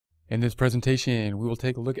In this presentation, we will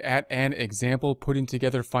take a look at an example putting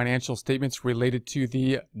together financial statements related to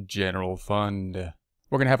the general fund.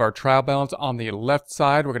 We're going to have our trial balance on the left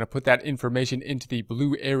side. We're going to put that information into the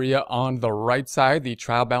blue area on the right side. The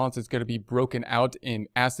trial balance is going to be broken out in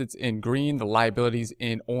assets in green, the liabilities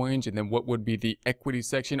in orange, and then what would be the equity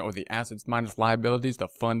section or the assets minus liabilities, the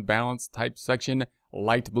fund balance type section,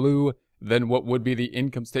 light blue. Then what would be the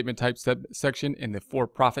income statement type section in the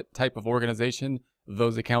for-profit type of organization.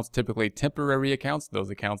 Those accounts typically temporary accounts,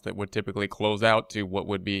 those accounts that would typically close out to what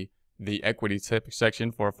would be the equity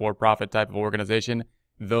section for a for-profit type of organization,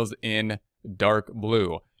 those in dark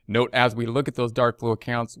blue. Note as we look at those dark blue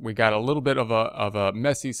accounts, we got a little bit of a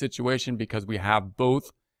messy situation because we have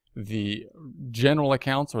both the general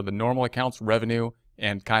accounts or the normal accounts revenue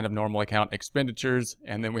and kind of normal account expenditures,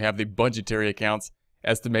 and then we have the budgetary accounts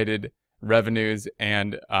estimated revenues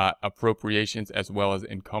and appropriations as well as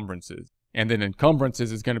encumbrances. And then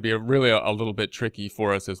encumbrances is going to be really a little bit tricky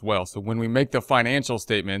for us as well. So when we make the financial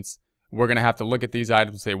statements, we're going to have to look at these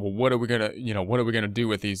items and say, well, what are we going to do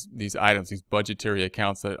with these items, these budgetary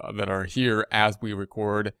accounts that are here as we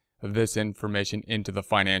record this information into the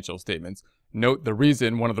financial statements. Note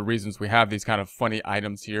one of the reasons we have these kind of funny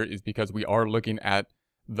items here is because we are looking at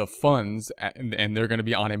the funds and they're going to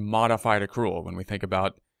be on a modified accrual. When we think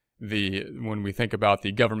about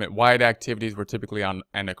the government-wide activities, we're typically on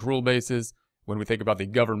an accrual basis. When we think about the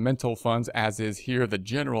governmental funds, as is here the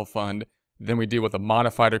general fund, then we deal with a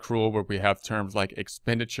modified accrual where we have terms like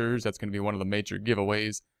expenditures. That's going to be one of the major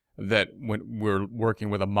giveaways that when we're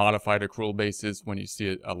working with a modified accrual basis, when you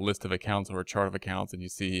see a list of accounts or a chart of accounts and you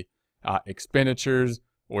see expenditures,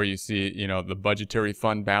 or you see the budgetary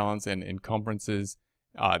fund balance and encumbrances,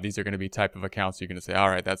 these are going to be type of accounts. You're going to say,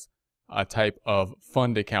 all right, that's a type of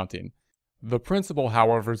fund accounting. The principle,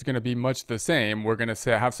 however, is going to be much the same. We're going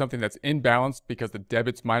to have something that's in balance because the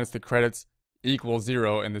debits minus the credits equals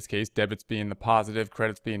zero. In this case, debits being the positive,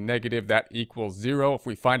 credits being negative, that equals zero. If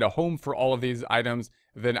we find a home for all of these items,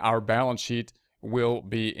 then our balance sheet will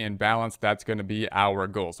be in balance. That's going to be our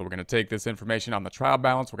goal. So we're going to take this information on the trial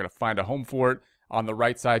balance. We're going to find a home for it. On the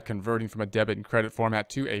right side, converting from a debit and credit format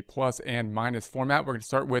to a plus and minus format. We're going to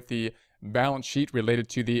start with the balance sheet related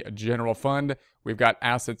to the general fund. We've got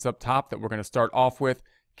assets up top that we're going to start off with.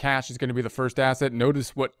 Cash is going to be the first asset.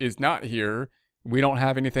 Notice what is not here. We don't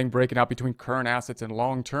have anything breaking out between current assets and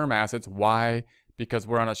long-term assets. Why? Because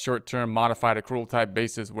we're on a short-term modified accrual type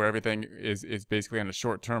basis where everything is basically on a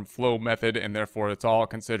short-term flow method, and therefore it's all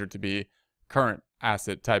considered to be current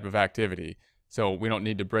asset type of activity. So we don't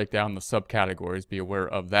need to break down the subcategories. Be aware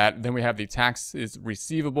of that. Then we have the taxes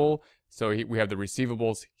receivable. So we have the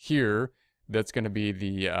receivables here. That's going to be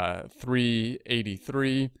the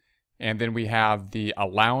 383. And then we have the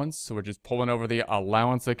allowance. So we're just pulling over the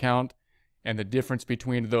allowance account. And the difference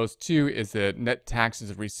between those two is the net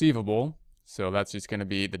taxes receivable. So that's just going to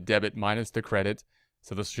be the debit minus the credit.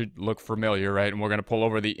 So this should look familiar, right? And we're going to pull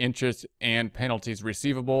over the interest and penalties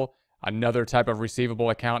receivable. Another type of receivable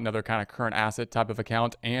account, another kind of current asset type of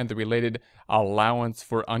account, and the related allowance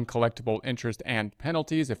for uncollectible interest and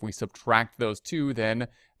penalties. If we subtract those two, then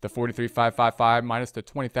the 43,555 minus the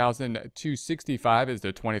 20,265 is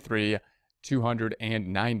the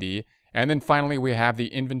 23,290. And then finally, we have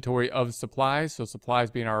the inventory of supplies. So supplies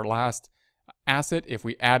being our last asset. If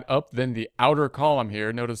we add up, then the outer column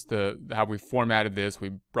here, notice how we formatted this.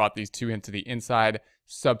 We brought these two into the inside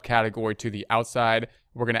subcategory to the outside.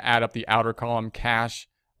 We're going to add up the outer column, cash,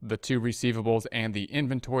 the two receivables, and the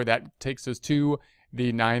inventory. That takes us to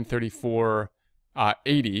the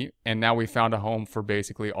 934.80, and now we found a home for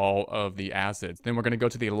basically all of the assets. Then we're going to go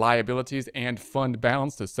to the liabilities and fund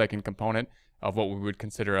balance, the second component of what we would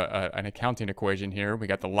consider an accounting equation here. We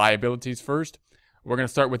got the liabilities first. We're going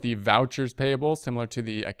to start with the vouchers payable, similar to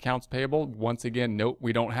the accounts payable. Once again, note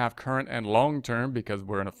we don't have current and long-term because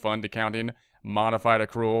we're in a fund accounting modified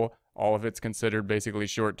accrual. All of it's considered basically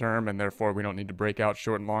short-term, and therefore we don't need to break out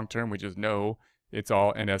short and long-term. We just know it's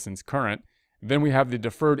all, in essence, current. Then we have the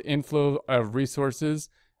deferred inflow of resources,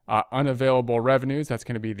 unavailable revenues. That's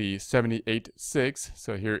going to be the 78.6.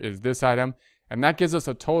 So here is this item, and that gives us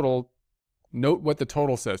a total. Note what the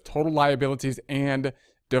total says: total liabilities and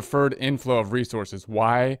deferred inflow of resources.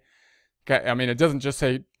 Why? Okay, I mean, it doesn't just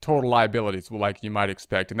say total liabilities like you might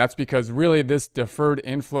expect, and that's because really this deferred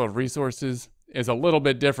inflow of resources is a little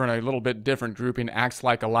bit different grouping, acts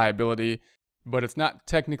like a liability, but it's not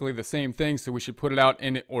technically the same thing, so we should put it out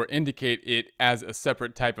in it or indicate it as a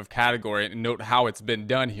separate type of category. And note how it's been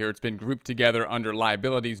done here. It's been grouped together under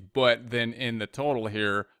liabilities, but then in the total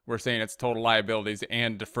here, we're saying it's total liabilities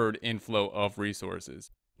and deferred inflow of resources.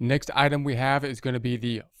 Next item we have is going to be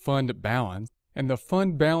the fund balance. And the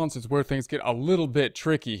fund balance is where things get a little bit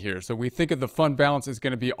tricky here. So we think of the fund balance as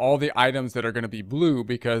going to be all the items that are going to be blue,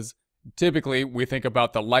 because typically we think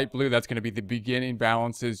about the light blue, that's going to be the beginning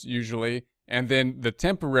balances usually. And then the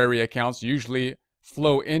temporary accounts usually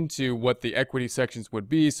flow into what the equity sections would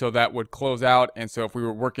be, so that would close out. And so if we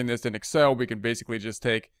were working this in Excel, we can basically just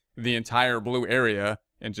take the entire blue area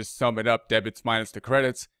and just sum it up, debits minus the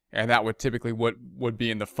credits, and that would typically what would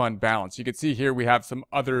be in the fund balance. You can see here we have some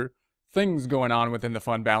other things going on within the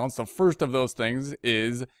fund balance. The first of those things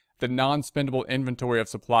is the non-spendable inventory of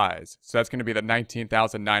supplies. So that's going to be the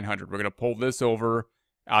 19,900. We're going to pull this over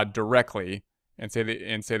directly and say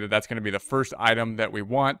that that's going to be the first item that we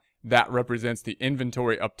want. That represents the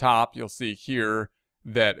inventory up top. You'll see here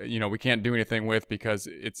that, you know, we can't do anything with because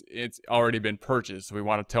it's already been purchased. So we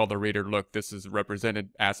want to tell the reader, look, this is represented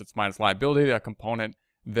assets minus liability, a component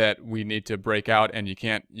that we need to break out, and you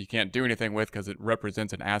can't do anything with because it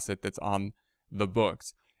represents an asset that's on the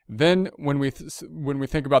books. Then when we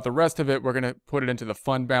think about the rest of it, we're going to put it into the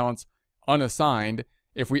fund balance unassigned.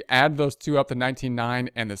 If we add those two up, the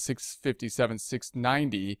 19,900 and the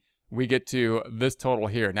 657,690, we get to this total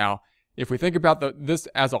here. Now, if we think about this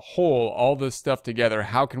as a whole, all this stuff together,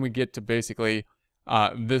 how can we get to basically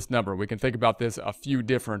this number? We can think about this a few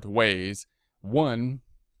different ways. One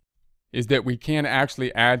is that we can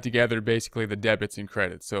actually add together basically the debits and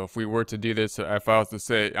credits. So if we were to do this, if I was to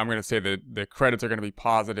say, I'm going to say that the credits are going to be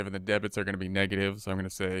positive and the debits are going to be negative. So I'm going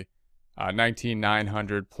to say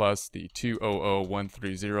 19,900 plus the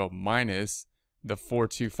 200,130 minus the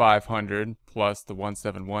 42,500 plus the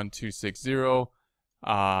 171,260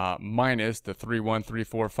 minus the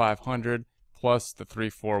 31,34500 plus the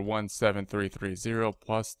 34,17330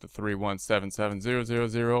 plus the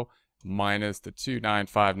 31,77000 minus the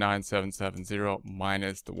 295,9770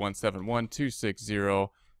 minus the 171,260.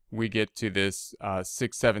 We get to this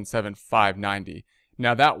 677,590.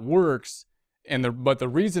 Now that works, but the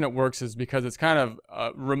reason it works is because it's kind of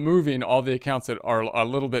removing all the accounts that are a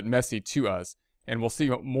little bit messy to us. And we'll see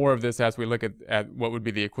more of this as we look at what would be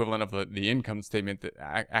the equivalent of the income statement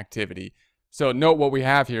activity. So note what we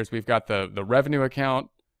have here is we've got the revenue account,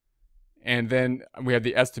 and then we have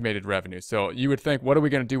the estimated revenue. So you would think, what are we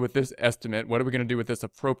going to do with this estimate? What are we going to do with this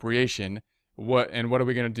appropriation? What are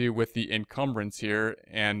we going to do with the encumbrance here?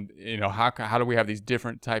 And you know, how do we have these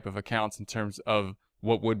different type of accounts in terms of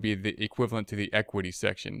what would be the equivalent to the equity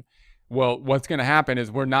section? Well, what's going to happen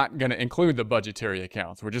is we're not going to include the budgetary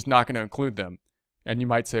accounts. We're just not going to include them. And you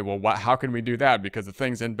might say, well, how can we do that? Because the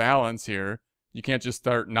thing's in balance here. You can't just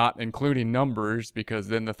start not including numbers, because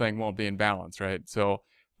then the thing won't be in balance, right? So,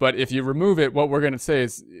 but if you remove it, what we're going to say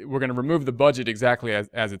is we're going to remove the budget exactly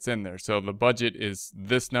as it's in there. So the budget is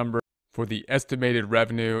this number. For the estimated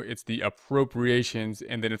revenue, it's the appropriations,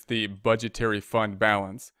 and then it's the budgetary fund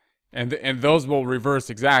balance. And those will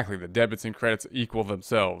reverse exactly. The debits and credits equal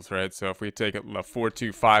themselves, right? So if we take it the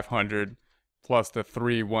 42,500 plus the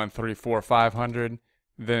 31,34500,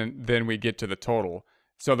 then we get to the total.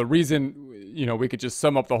 So the reason, you know, we could just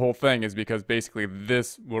sum up the whole thing is because basically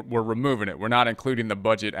this, we're removing it. We're not including the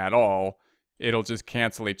budget at all. It'll just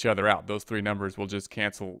cancel each other out. Those three numbers will just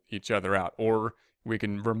cancel each other out. Or we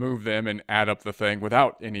can remove them and add up the thing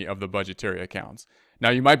without any of the budgetary accounts.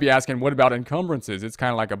 Now you might be asking, what about encumbrances? It's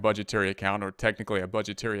kind of like a budgetary account, or technically a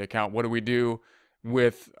budgetary account. What do we do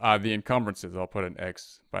with the encumbrances? I'll put an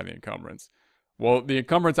X by the encumbrance. Well, the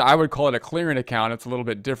encumbrance, I would call it a clearing account. It's a little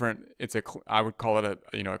bit different. I would call it a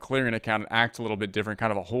clearing account. It acts a little bit different,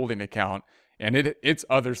 kind of a holding account. And its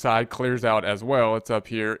other side clears out as well. It's up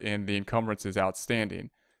here in the encumbrances outstanding.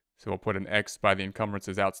 So we'll put an X by the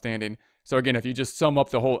encumbrances outstanding. So again, if you just sum up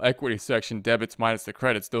the whole equity section, debits minus the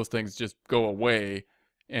credits, those things just go away.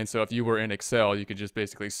 And so if you were in Excel, you could just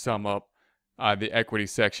basically sum up the equity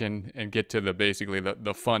section and get to basically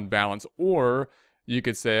the fund balance. Or you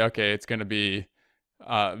could say, okay, it's going to be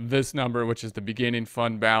this number, which is the beginning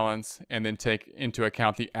fund balance, and then take into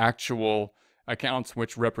account the actual accounts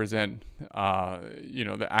which represent,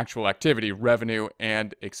 the actual activity, revenue,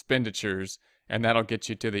 and expenditures, and that'll get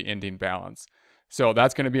you to the ending balance. So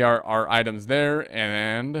that's going to be our items there.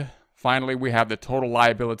 And finally, we have the total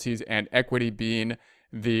liabilities and equity being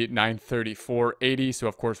the 934.80. So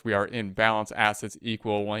of course we are in balance, assets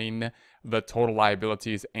equaling the total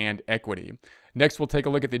liabilities and equity. Next, we'll take a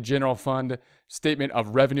look at the general fund statement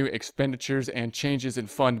of revenue, expenditures, and changes in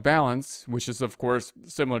fund balance, which is of course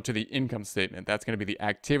similar to the income statement. That's going to be the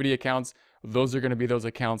activity accounts. Those are going to be those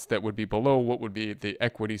accounts that would be below what would be the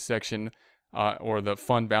equity section, or the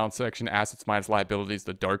fund balance section, assets minus liabilities,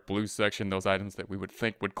 the dark blue section, those items that we would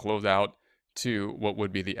think would close out to what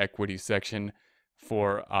would be the equity section.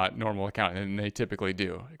 for normal accounting, and they typically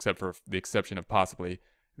do, except for the exception of possibly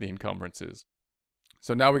the encumbrances.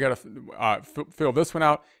 So now we got to fill this one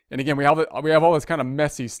out. And again, we have all this kind of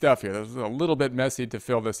messy stuff here. This is a little bit messy to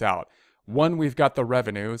fill this out. One, we've got the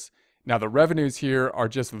revenues. Now the revenues here are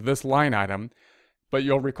just this line item, but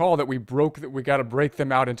you'll recall that we got to break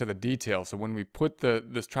them out into the detail. So when we put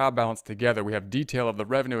this trial balance together, we have detail of the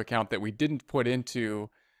revenue account that we didn't put into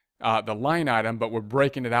the line item, but we're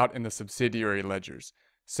breaking it out in the subsidiary ledgers.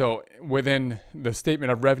 So within the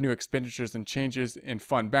statement of revenue, expenditures, and changes in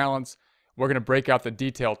fund balance, we're going to break out the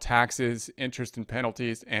detail taxes, interest and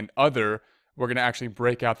penalties, and other. We're going to actually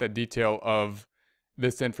break out the detail of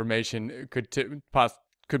this information could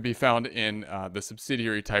be found in the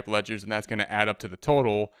subsidiary type ledgers, and that's going to add up to the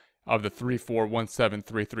total of the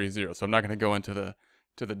 3417330. So I'm not going to go into the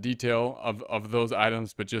detail of those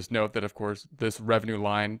items, but just note that, of course, this revenue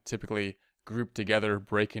line typically grouped together,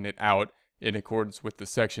 breaking it out in accordance with the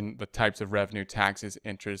section, the types of revenue, taxes,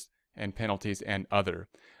 interest, and penalties, and other.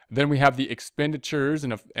 Then we have the expenditures,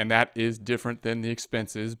 and that is different than the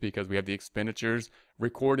expenses because we have the expenditures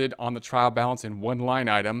recorded on the trial balance in one line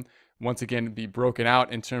item. Once again, be broken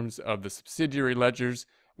out in terms of the subsidiary ledgers.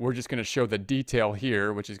 We're just going to show the detail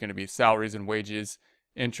here, which is going to be salaries and wages,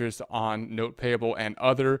 interest on note payable, and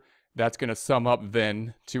other. That's going to sum up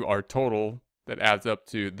then to our total that adds up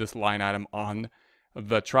to this line item on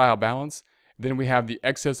the trial balance. Then we have the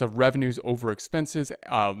excess of revenues over expenses,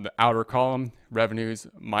 the outer column, revenues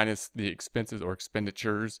minus the expenses or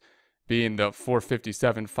expenditures, being the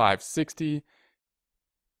 457,560.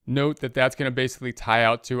 Note that that's going to basically tie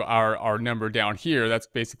out to our number down here. That's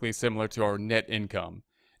basically similar to our net income.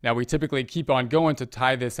 Now we typically keep on going to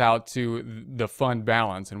tie this out to the fund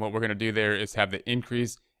balance, and what we're going to do there is have the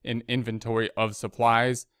increase in inventory of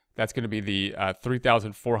supplies. That's going to be the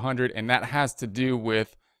 3,400, and that has to do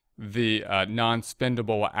with the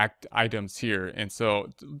non-spendable items here. And so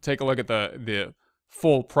take a look at the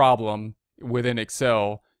full problem within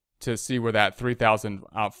Excel to see where that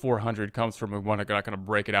 3,400 comes from. We're not going to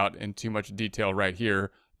break it out in too much detail right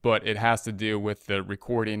here, but it has to do with the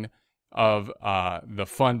recording of the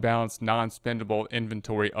fund balance, non-spendable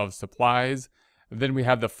inventory of supplies. Then we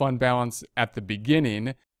have the fund balance at the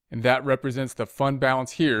beginning, and that represents the fund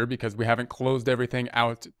balance here because we haven't closed everything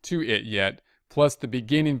out to it yet, plus the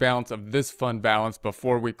beginning balance of this fund balance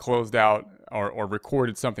before we closed out or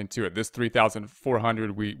recorded something to it. This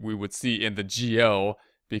 3,400 we would see in the GL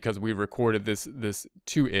because we recorded this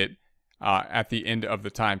to it at the end of the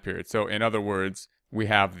time period. So in other words, we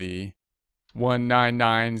have the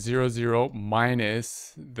 19900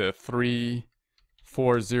 minus the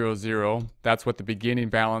 3400. That's what the beginning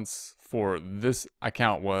balance for this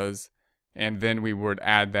account was. And then we would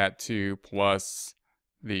add that to plus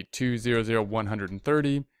the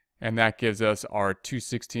 200,130, and that gives us our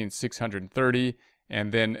 216,630.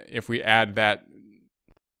 And then if we add that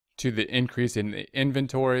to the increase in the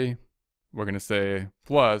inventory, we're going to say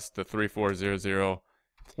plus the 3400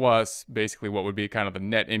 plus basically what would be kind of the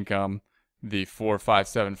net income, the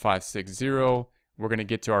 457,560. We're going to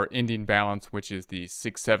get to our ending balance, which is the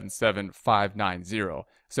 677,590.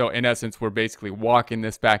 So in essence, we're basically walking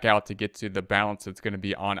this back out to get to the balance that's going to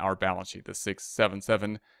be on our balance sheet. The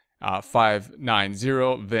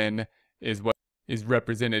 677,590 then is what is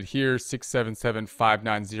represented here,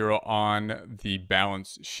 677,590 on the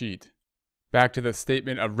balance sheet. Back to the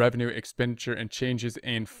statement of revenue, expenditure, and changes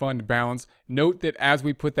in fund balance. Note that as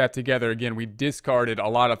we put that together, again, we discarded a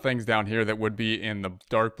lot of things down here that would be in the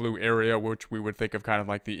dark blue area, which we would think of kind of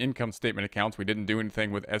like the income statement accounts. We didn't do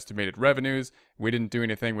anything with estimated revenues. We didn't do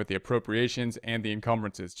anything with the appropriations and the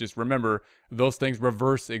encumbrances. Just remember, those things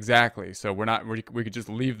reverse exactly. So we could just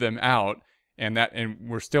leave them out, and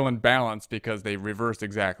we're still in balance because they reversed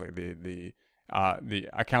exactly. The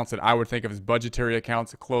accounts that I would think of as budgetary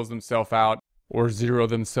accounts close themselves out or zero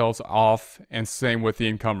themselves off, and same with the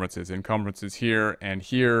encumbrances. Encumbrances here and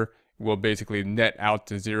here will basically net out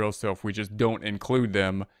to zero, so if we just don't include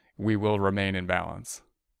them, we will remain in balance.